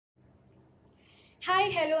Hi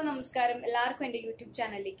hello നമസ്കാരം എല്ലാവർക്കും എൻ്റെ യൂട്യൂബ്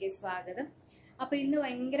ചാനലിലേക്ക് സ്വാഗതം. അപ്പൊ ഇന്ന്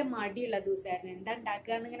ഭയങ്കര മടിയുള്ള ദിവസമായിരുന്നു. എന്താ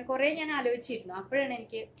ഉണ്ടാക്കുക എന്നിങ്ങനെ കുറെ ഞാൻ ആലോചിച്ചിരുന്നു. അപ്പോഴാണ്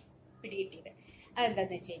എനിക്ക് പിടികിട്ടിയത്.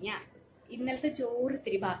 അതെന്താന്ന് വെച്ച് കഴിഞ്ഞാൽ ഇന്നലത്തെ ചോറ്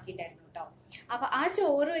ഇത്തിരി ബാക്കിയുണ്ടായിരുന്നു കേട്ടോ. അപ്പൊ ആ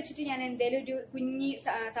ചോറ് വെച്ചിട്ട് ഞാൻ എന്തേലും ഒരു കുഞ്ഞി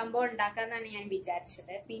സംഭവം ഉണ്ടാക്കാന്നാണ് ഞാൻ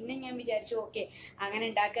വിചാരിച്ചത്. പിന്നെ ഞാൻ വിചാരിച്ചു ഓക്കെ അങ്ങനെ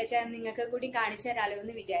ഉണ്ടാക്കുക വെച്ചാൽ നിങ്ങൾക്ക് കൂടി കാണിച്ചു തരാലോ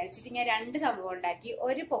എന്ന് വിചാരിച്ചിട്ട് ഞാൻ രണ്ട് സംഭവം ഉണ്ടാക്കി.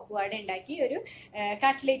 ഒരു പൊക്കുവാട ഉണ്ടാക്കി, ഒരു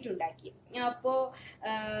കട്ട്ലേറ്റ് ഉണ്ടാക്കി. അപ്പോ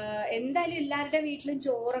എന്തായാലും എല്ലാവരുടെ വീട്ടിലും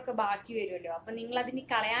ചോറൊക്കെ ബാക്കി വരുമല്ലോ. അപ്പൊ നിങ്ങൾ അതിന്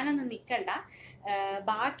കളയാനൊന്നും നിൽക്കണ്ട.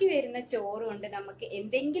 ബാക്കി വരുന്ന ചോറ് കൊണ്ട് നമുക്ക്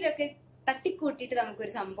എന്തെങ്കിലുമൊക്കെ തട്ടിക്കൂട്ടിയിട്ട്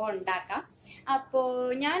നമുക്കൊരു സംഭവം ഉണ്ടാക്കാം. അപ്പോ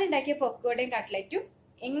ഞാൻ ഉണ്ടാക്കിയ പൊക്കോടയും കട്ട്ലറ്റും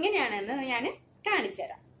എങ്ങനെയാണെന്ന് ഞാൻ കാണിച്ചു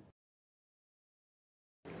തരാം.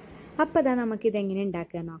 അപ്പോൾ അതാ നമുക്കിതെങ്ങനെ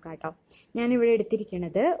ഉണ്ടാക്കുക നോക്കാം കേട്ടോ. ഞാനിവിടെ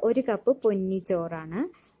എടുത്തിരിക്കുന്നത് 1 കപ്പ് പൊന്നി ചോറാണ്.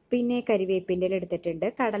 പിന്നെ കരിവേപ്പിൻ്റെ ഇല എടുത്തിട്ടുണ്ട്,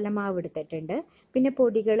 കടലമാവ് എടുത്തിട്ടുണ്ട്, പിന്നെ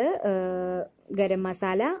പൊടികൾ ഗരം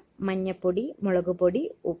മസാല, മഞ്ഞൾപ്പൊടി, മുളക് പൊടി,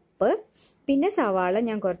 ഉപ്പ്, പിന്നെ സവാള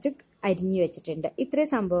ഞാൻ കുറച്ച് അരിഞ്ഞു വെച്ചിട്ടുണ്ട്.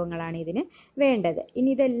 ഇത്രയും സംഭവങ്ങളാണ് ഇതിന് വേണ്ടത്.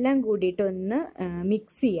 ഇനി ഇതെല്ലാം കൂടിയിട്ട് ഒന്ന്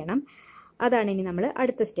മിക്സ് ചെയ്യണം. അതാണ് ഇനി നമ്മൾ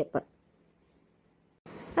അടുത്ത സ്റ്റെപ്പ്.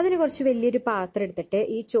 അതിന് കുറച്ച് വലിയൊരു പാത്രം എടുത്തിട്ട്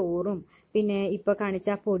ഈ ചോറും പിന്നെ ഇപ്പോൾ കാണിച്ച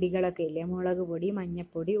പൊടികളൊക്കെ ഇല്ലേ, മുളക് പൊടി,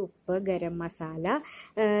 മഞ്ഞൾപ്പൊടി, ഉപ്പ്, ഗരം മസാല,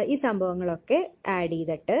 ഈ സംഭവങ്ങളൊക്കെ ആഡ്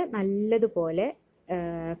ചെയ്തിട്ട് നല്ലതുപോലെ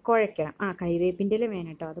കുഴയ്ക്കണം. കരിവേപ്പിൻ്റെ ഇല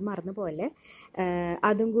വേണം കേട്ടോ, അത് മറന്നു പോലെ.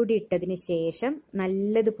 അതും കൂടി ഇട്ടതിന് ശേഷം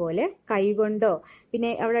നല്ലതുപോലെ കൈ കൊണ്ടോ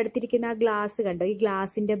പിന്നെ അവിടെ അടുത്തിരിക്കുന്ന ആ ഗ്ലാസ് കണ്ടോ, ഈ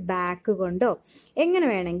ഗ്ലാസിൻ്റെ ബാക്ക് കൊണ്ടോ എങ്ങനെ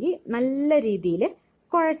വേണമെങ്കിൽ നല്ല രീതിയിൽ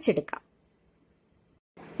കുഴച്ചെടുക്കാം.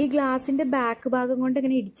 ഈ ഗ്ലാസിൻ്റെ ബാക്ക് ഭാഗം കൊണ്ട്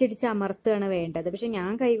ഇങ്ങനെ ഇടിച്ചിടിച്ച് അമർത്തുകയാണ് വേണ്ടത്. പക്ഷെ ഞാൻ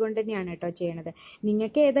കൈ കൊണ്ട് തന്നെയാണ് കേട്ടോ ചെയ്യണത്.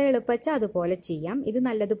 നിങ്ങൾക്ക് ഏതാ എളുപ്പച്ചാൽ അതുപോലെ ചെയ്യാം. ഇത്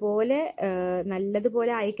നല്ലതുപോലെ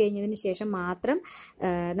ആയി കഴിഞ്ഞതിന് ശേഷം മാത്രം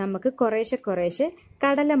നമുക്ക് കുറേശ്ശെ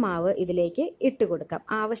കടലമാവ് ഇതിലേക്ക് ഇട്ട് കൊടുക്കാം.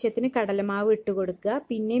 ആവശ്യത്തിന് കടലമാവ് ഇട്ട് കൊടുക്കുക.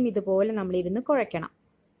 പിന്നെയും ഇതുപോലെ നമ്മളിരുന്ന് കുഴയ്ക്കണം.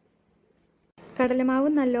 കടലമാവ്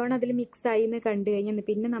നല്ലോണം അതിൽ മിക്സായി എന്ന് കണ്ടു കഴിഞ്ഞാൽ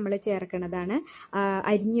പിന്നെ നമ്മൾ ചേർക്കണതാണ്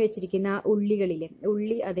അരിഞ്ഞു വെച്ചിരിക്കുന്ന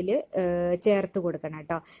ഉള്ളി അതിൽ ചേർത്ത് കൊടുക്കണം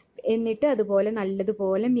കേട്ടോ. എന്നിട്ട് അതുപോലെ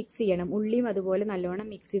നല്ലതുപോലെ മിക്സ് ചെയ്യണം. ഉള്ളിയും അതുപോലെ നല്ലോണം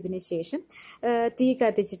മിക്സ് ചെയ്തതിന് ശേഷം തീ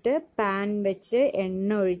കത്തിച്ചിട്ട് പാൻ വെച്ച്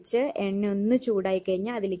എണ്ണ ഒഴിച്ച് എണ്ണ ഒന്ന് ചൂടായി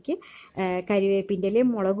കഴിഞ്ഞാൽ അതിലേക്ക് കരിവേപ്പിൻ്റെ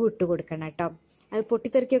ഇലയും മുളകും ഇട്ട് കൊടുക്കണം കേട്ടോ. അത്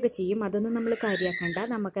പൊട്ടിത്തെറിക്കുകയൊക്കെ ചെയ്യും, അതൊന്നും നമ്മൾ കാര്യമാക്കണ്ട,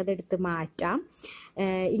 നമുക്കതെടുത്ത് മാറ്റാം.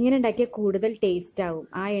 ഇങ്ങനെ ഉണ്ടാക്കിയാൽ കൂടുതൽ ടേസ്റ്റ് ആവും.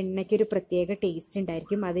 ആ എണ്ണയ്ക്കൊരു പ്രത്യേക ടേസ്റ്റ്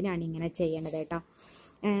ഉണ്ടായിരിക്കും, അതിനാണ് ഇങ്ങനെ ചെയ്യണത് കേട്ടോ.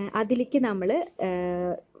 അതിലേക്ക് നമ്മൾ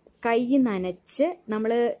കൈ നനച്ച്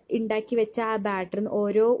നമ്മൾ ഉണ്ടാക്കി വെച്ച ആ ബാറ്ററിന്ന്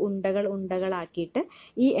ഓരോ ഉണ്ടകളാക്കിയിട്ട്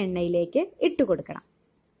ഈ എണ്ണയിലേക്ക് ഇട്ട് കൊടുക്കണം.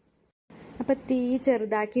 അപ്പം തീ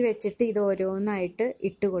ചെറുതാക്കി വെച്ചിട്ട് ഇത് ഓരോന്നായിട്ട്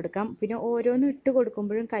ഇട്ട് കൊടുക്കാം. പിന്നെ ഓരോന്നും ഇട്ട്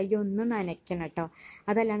കൊടുക്കുമ്പോഴും കൈ ഒന്ന് നനയ്ക്കണം കേട്ടോ,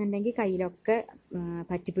 അതല്ലാന്നുണ്ടെങ്കിൽ കയ്യിലൊക്കെ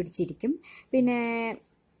പറ്റി പിടിച്ചിരിക്കും. പിന്നെ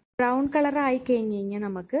ബ്രൗൺ കളറായി കഴിഞ്ഞ് കഴിഞ്ഞാൽ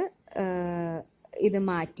നമുക്ക് ഇത്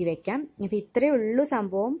മാറ്റി വെക്കാം. അപ്പം ഇത്രയേ ഉള്ളൂ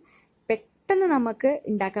സംഭവം. പെട്ടെന്ന് നമുക്ക്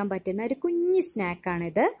ഉണ്ടാക്കാൻ പറ്റുന്ന ഒരു കുഞ്ഞി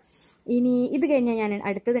സ്നാക്കാണിത്. ഇനി ഇത് കഴിഞ്ഞാൽ ഞാൻ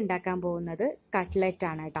അടുത്തത് ഉണ്ടാക്കാൻ പോകുന്നത് കട്ട്ലറ്റ്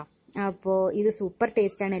ആണ് കേട്ടോ. അപ്പോൾ ഇത് സൂപ്പർ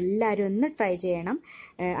ടേസ്റ്റാണ്, എല്ലാവരും ഒന്ന് ട്രൈ ചെയ്യണം,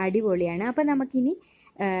 അടിപൊളിയാണ്. അപ്പം നമുക്കിനി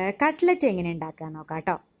കട്ട്ലറ്റ് എങ്ങനെ ഉണ്ടാക്കാൻ നോക്കാം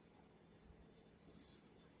കേട്ടോ.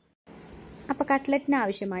 അപ്പോൾ കട്ട്ലറ്റിന്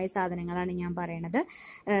ആവശ്യമായ സാധനങ്ങളാണ് ഞാൻ പറയണത്.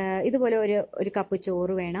 ഇതുപോലെ ഒരു കപ്പ്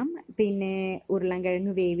ചോറ് വേണം, പിന്നെ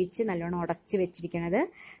ഉരുളൻകിഴങ്ങ് വേവിച്ച് നല്ലോണം ഉടച്ച് വെച്ചിരിക്കണത്,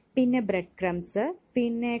 പിന്നെ ബ്രെഡ് ക്രംസ്,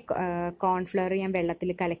 പിന്നെ കോൺഫ്ലവർ ഞാൻ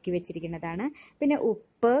വെള്ളത്തിൽ കലക്കി വെച്ചിരിക്കുന്നതാണ്, പിന്നെ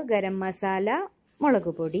ഉപ്പ്, ഗരം മസാല,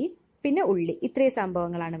 മുളക് പൊടി, പിന്നെ ഉള്ളി. ഇത്രയും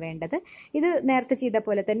സംഭവങ്ങളാണ് വേണ്ടത്. ഇത് നേരത്തെ ചെയ്ത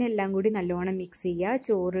പോലെ തന്നെ എല്ലാം കൂടി നല്ലോണം മിക്സ് ചെയ്യുക.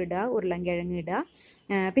 ചോറിടുക, ഉരുളൻകിഴങ്ങ് ഇടുക,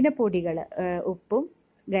 പിന്നെ പൊടികൾ ഉപ്പും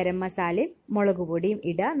ഗരം മസാലയും മുളക് പൊടിയും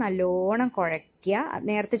ഇടുക, നല്ലോണം കുഴയ്ക്കുക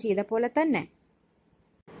നേരത്തെ ചെയ്ത പോലെ തന്നെ.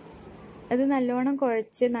 അത് നല്ലോണം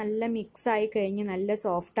കുഴച്ച് നല്ല മിക്സായി കഴിഞ്ഞ് നല്ല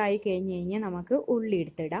സോഫ്റ്റായി കഴിഞ്ഞ് കഴിഞ്ഞാൽ നമുക്ക് ഉള്ളി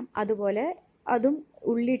എടുത്തിടാം. അതുപോലെ അതും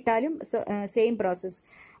ഉള്ളി ഇട്ടാലും സെയിം പ്രോസസ്സ്,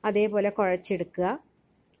 അതേപോലെ കുഴച്ചെടുക്കുക.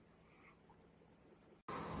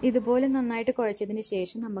 ഇതുപോലെ നന്നായിട്ട് കുഴച്ചതിന്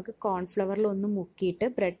ശേഷം നമുക്ക് കോൺഫ്ലവറിലൊന്ന് മുക്കിയിട്ട്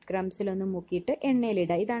ബ്രെഡ് ക്രംസിലൊന്ന് മുക്കിയിട്ട്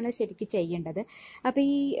എണ്ണയിലിടുക. ഇതാണ് ശരിക്കും ചെയ്യേണ്ടത്. അപ്പോൾ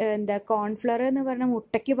ഈ കോൺഫ്ലവർ എന്ന് പറഞ്ഞാൽ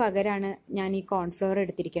മുട്ടയ്ക്ക് പകരമാണ് ഞാൻ ഈ കോൺഫ്ലവർ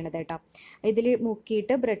എടുത്തിരിക്കുന്നത് കേട്ടോ. ഇതിൽ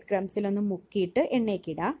മുക്കിയിട്ട് ബ്രെഡ് ക്രംസിലൊന്ന് മുക്കിയിട്ട്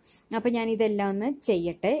എണ്ണയ്ക്ക് ഇടുക. അപ്പോൾ ഞാൻ ഇതെല്ലാം ഒന്ന്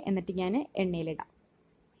ചെയ്യട്ടെ, എന്നിട്ട് ഞാൻ എണ്ണയിലിടാം.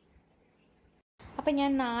 അപ്പം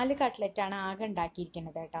ഞാൻ 4 കട്ട്ലറ്റാണ് ആകെ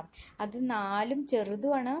ഉണ്ടാക്കിയിരിക്കുന്നത് കേട്ടോ. അത് 4ഉം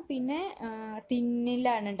ചെറുതുമാണ്, പിന്നെ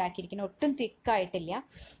തിന്നിലാണ് ഉണ്ടാക്കിയിരിക്കുന്നത്, ഒട്ടും തിക്കായിട്ടില്ല.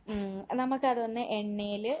 നമുക്കതൊന്ന്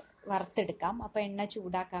എണ്ണയിൽ വറുത്തെടുക്കാം. അപ്പോൾ എണ്ണ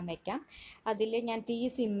ചൂടാക്കാൻ വെക്കാം. അതിൽ ഞാൻ തീ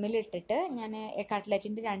സിമ്മിലിട്ടിട്ട് ഞാൻ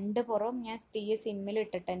കട്ട്ലറ്റിൻ്റെ 2 പുറവും ഞാൻ തീ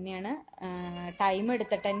സിമ്മിലിട്ടിട്ട് തന്നെയാണ് ടൈം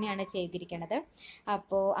എടുത്തിട്ട് തന്നെയാണ് ചെയ്തിരിക്കുന്നത്.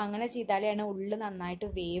 അപ്പോൾ അങ്ങനെ ചെയ്താലാണ് ഉള്ളു നന്നായിട്ട്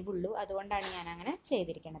വേവുള്ളൂ, അതുകൊണ്ടാണ് ഞാൻ അങ്ങനെ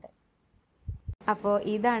ചെയ്തിരിക്കുന്നത്. അപ്പോൾ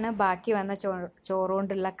ഇതാണ് ബാക്കി വന്ന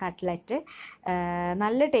ചോറുകൊണ്ടുള്ള കട്ട്ലറ്റ്.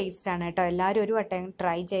 നല്ല ടേസ്റ്റാണ് കേട്ടോ. എല്ലാവരും ഒരു വട്ടം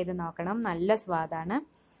ട്രൈ ചെയ്ത് നോക്കണം, നല്ല സ്വാദാണ്.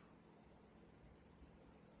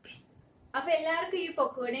 അപ്പൊ എല്ലാവർക്കും ഈ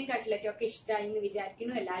പൊക്കോടയും കട്ട്ലറ്റും ഒക്കെ ഇഷ്ടമായി എന്ന്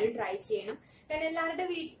വിചാരിക്കുന്നു. എല്ലാവരും ട്രൈ ചെയ്യണം. കാരണം എല്ലാവരുടെ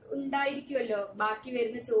ഉണ്ടായിരിക്കുമല്ലോ, ബാക്കി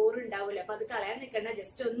വരുന്ന ചോറ് ഉണ്ടാവുമല്ലോ. അപ്പൊ അത് കളയാൻ നിൽക്കണ്ട,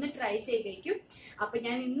 ജസ്റ്റ് ഒന്ന് ട്രൈ ചെയ്തേക്കും. അപ്പൊ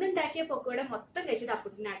ഞാൻ ഇന്നുണ്ടാക്കിയ പൊക്കോട മൊത്തം കഴിച്ചത്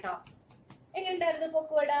അപ്പുട്ടിനാട്ടോ. എങ്ങനെയുണ്ടായിരുന്നു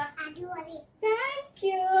പൊക്കോട? Thank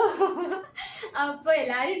you. അപ്പൊ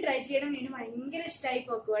എല്ലാരും ട്രൈ ചെയ്യണം. ഇതിന് ഭയങ്കര ഇഷ്ടമായി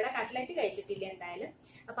പൊക്കോട. കട്ട്ലറ്റ് കഴിച്ചിട്ടില്ല എന്തായാലും.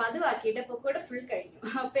 അപ്പൊ അത് ബാക്കിയിട്ട് പൊക്കോട ഫുൾ കഴിഞ്ഞു.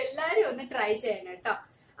 അപ്പൊ എല്ലാരും ഒന്ന് ട്രൈ ചെയ്യണം കേട്ടോ.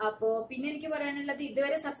 അപ്പോ പിന്നെ എനിക്ക് പറയാനുള്ളത്,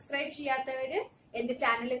 ഇതുവരെ സബ്സ്ക്രൈബ് ചെയ്യാത്തവര് എന്റെ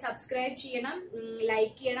ചാനൽ സബ്സ്ക്രൈബ് ചെയ്യണം,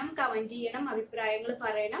 ലൈക്ക് ചെയ്യണം, കമന്റ് ചെയ്യണം, അഭിപ്രായങ്ങൾ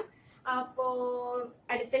പറയണം. അപ്പോ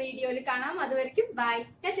അടുത്ത വീഡിയോയിൽ കാണാം. അതുവരെയ്ക്കും ബൈ.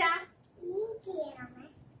 ടാറ്റാ.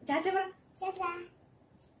 ടാറ്റ പറ.